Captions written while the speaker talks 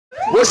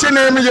What's your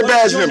name and your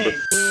badge number?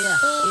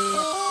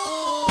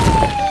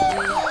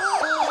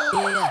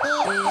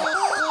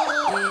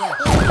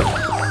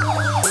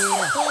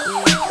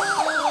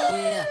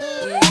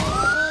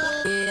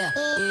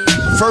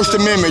 First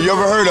Amendment, you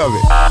ever heard of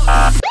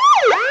it?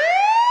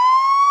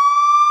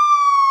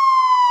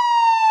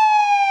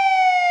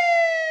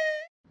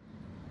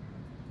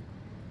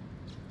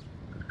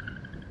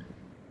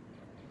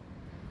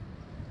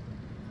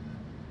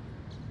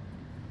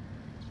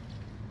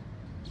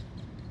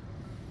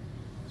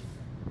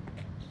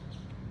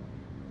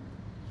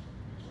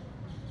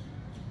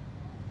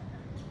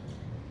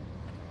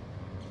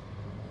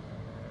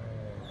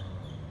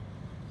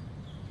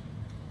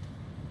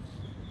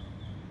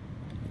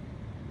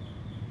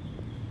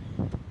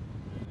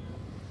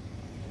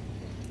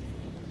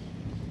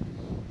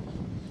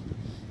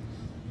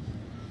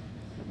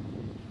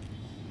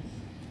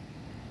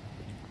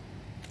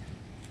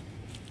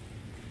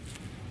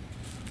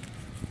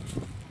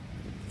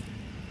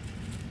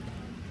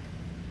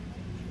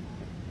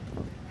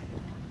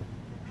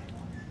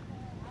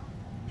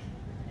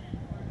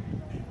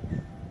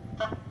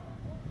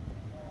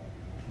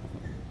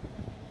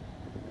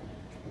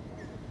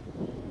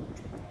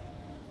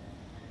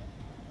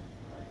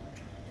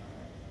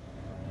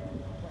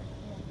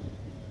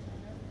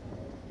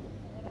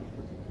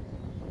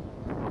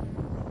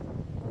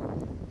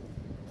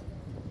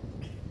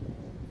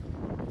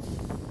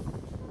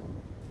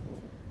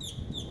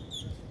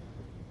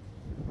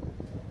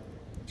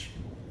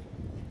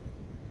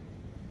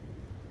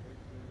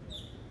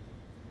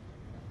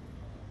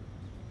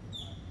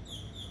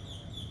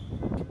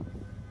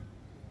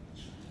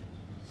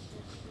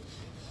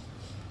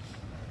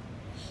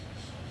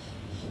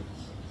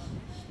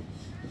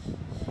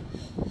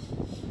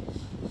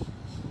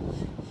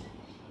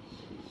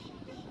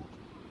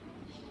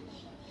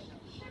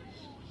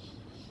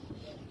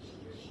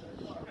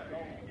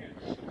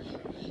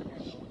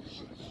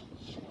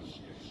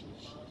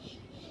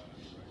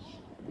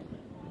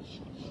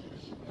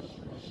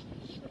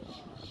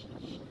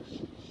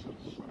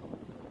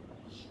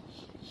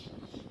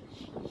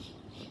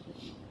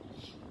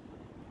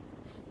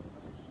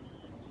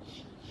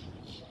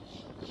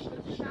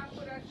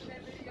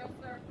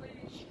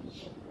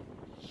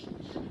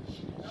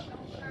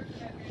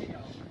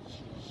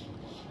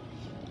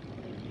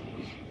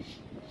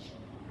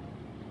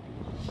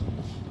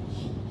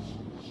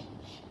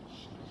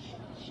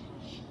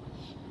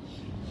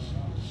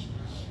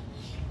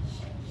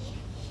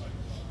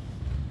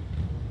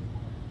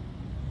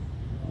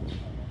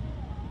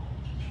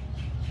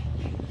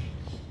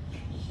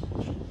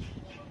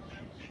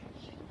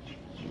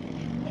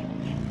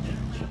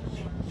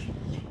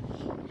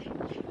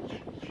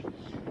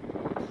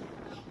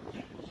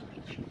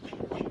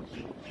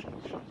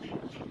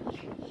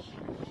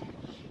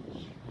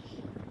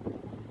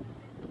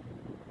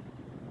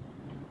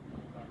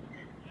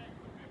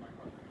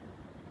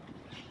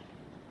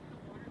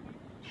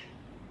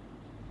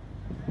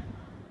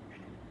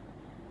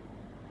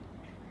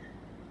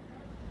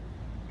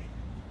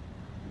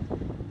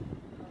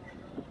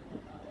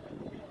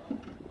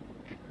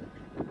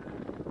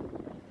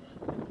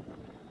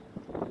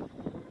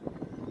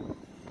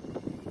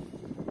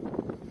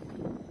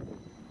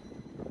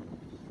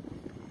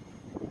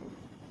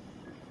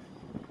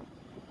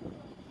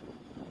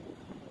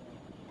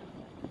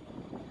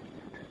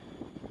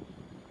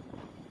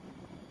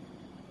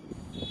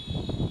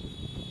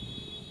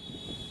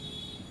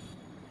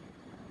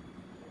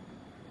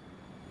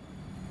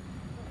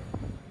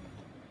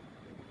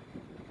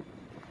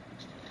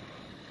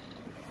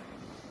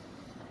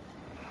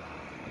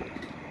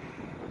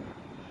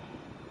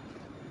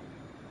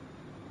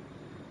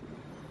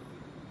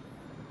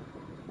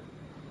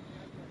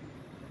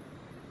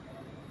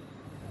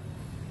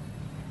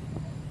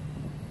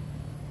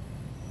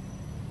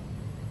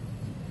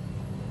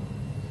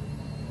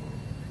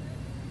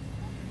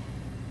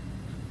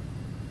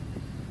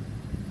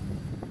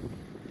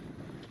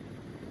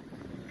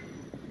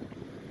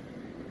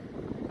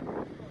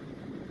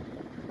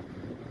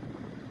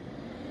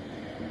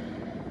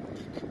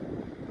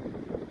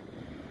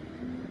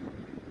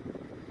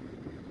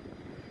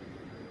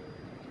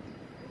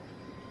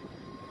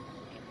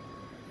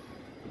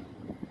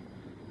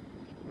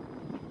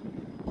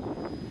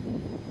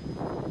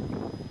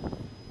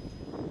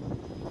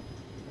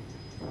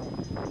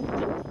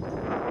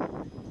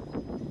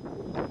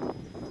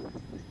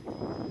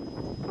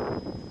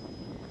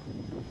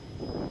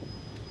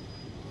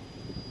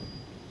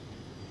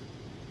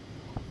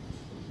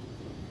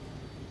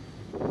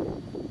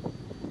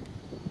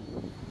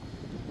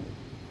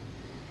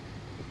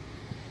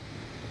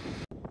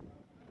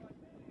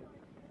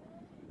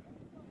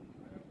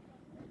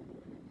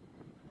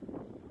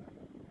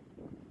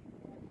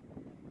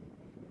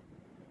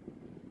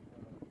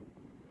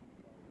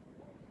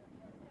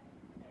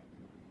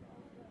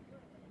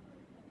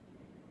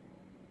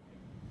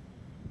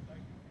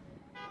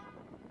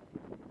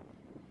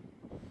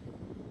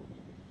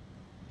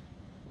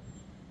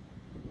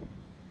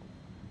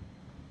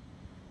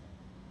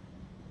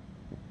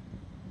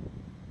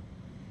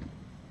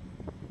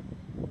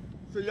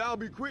 So y'all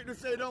be quick to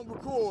say don't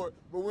record,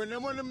 but when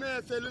them other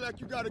man say look like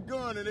you got a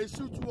gun and they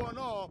shoot you on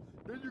arm,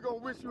 then you gonna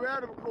wish you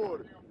had a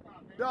recorder.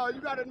 Dawg,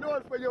 you gotta know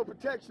it for your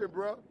protection,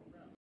 bro.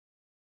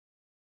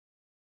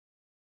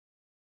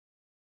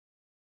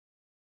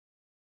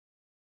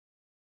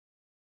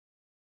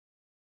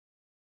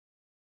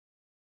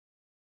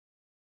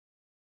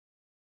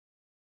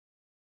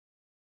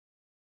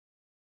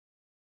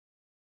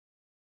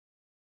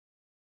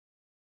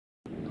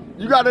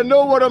 You gotta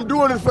know what I'm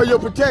doing is for your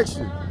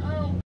protection.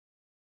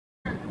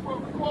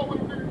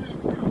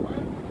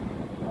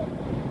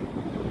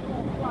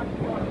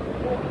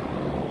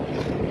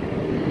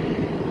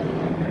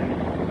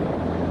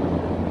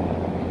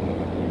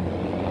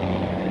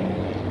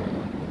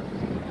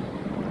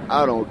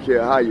 I don't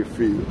care how you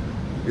feel.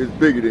 It's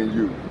bigger than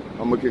you.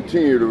 I'm gonna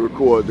continue to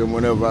record them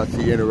whenever I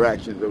see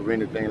interactions of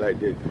anything like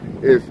this.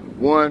 It's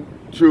 1,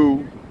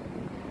 2,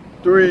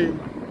 3,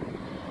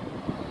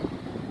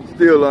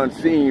 still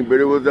unseen,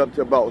 but it was up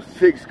to about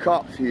 6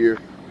 cops here,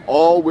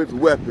 all with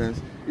weapons,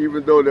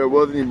 even though there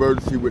was an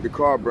emergency with the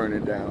car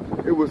burning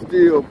down. It was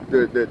still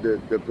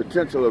the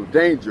potential of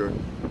danger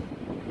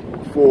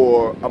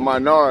for a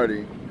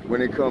minority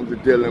when it comes to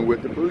dealing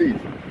with the police.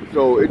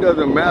 So it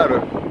doesn't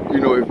matter, you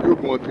know, if you're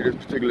going through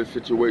this particular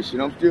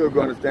situation, I'm still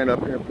going to stand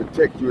up here and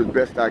protect you as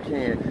best I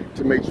can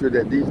to make sure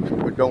that these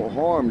people don't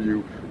harm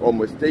you or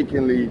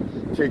mistakenly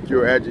take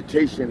your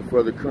agitation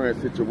for the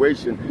current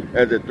situation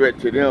as a threat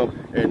to them,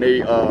 and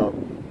they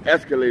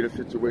escalate a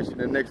situation.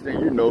 The next thing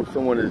you know,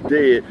 someone is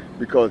dead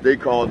because they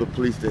called the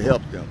police to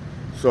help them.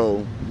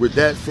 So with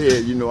that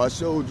said, you know, I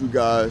showed you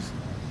guys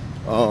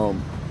how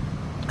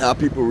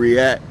people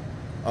react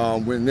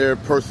when they're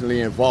personally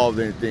involved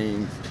in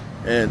things,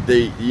 and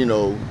they, you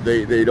know,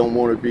 they don't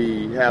want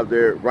to have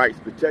their rights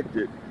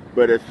protected.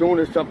 But as soon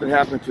as something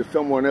happens to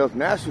someone else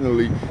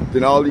nationally,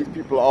 then all these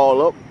people are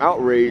all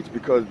outraged,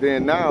 because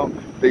then now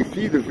they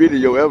see the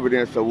video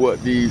evidence of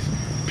what these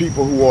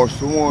people who are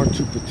sworn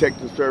to protect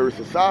and serve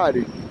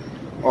society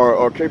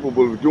are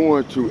capable of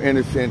doing to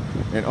innocent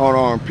and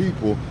unarmed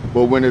people.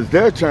 But when it's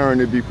their turn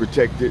to be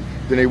protected,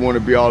 then they want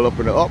to be all up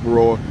in the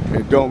uproar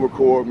and don't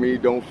record me,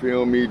 don't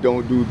film me,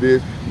 don't do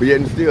this. But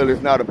yet and still,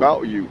 it's not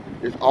about you.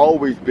 It's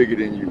always bigger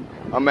than you.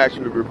 I'm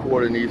actually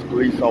recording these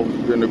police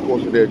officers in the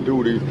course of their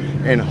duties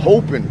and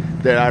hoping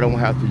that I don't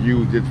have to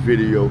use this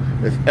video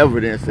as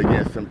evidence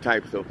against some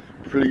types of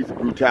police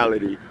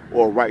brutality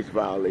or rights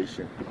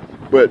violation.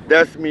 But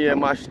that's me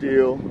and my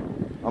spiel.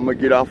 I'm gonna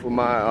get off of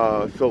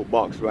my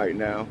soapbox right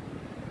now.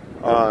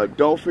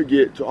 Don't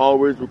forget to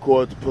always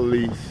record the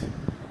police,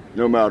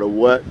 no matter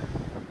what.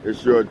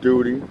 It's your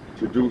duty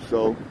to do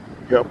so.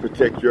 Help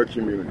protect your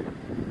community.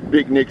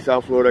 Big Nick,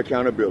 South Florida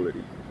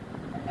Accountability.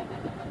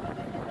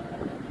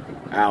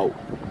 Out.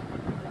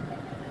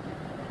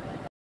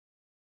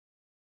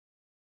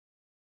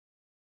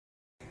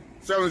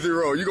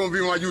 "7-0, you gonna be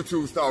my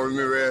YouTube star,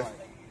 Ramirez.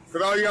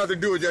 Cause all you have to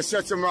do is just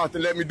shut your mouth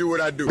and let me do what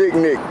I do." Big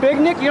Nick. Big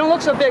Nick, you don't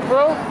look so big,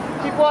 bro.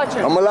 Keep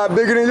watching. I'm a lot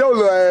bigger than your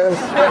little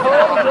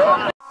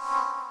ass.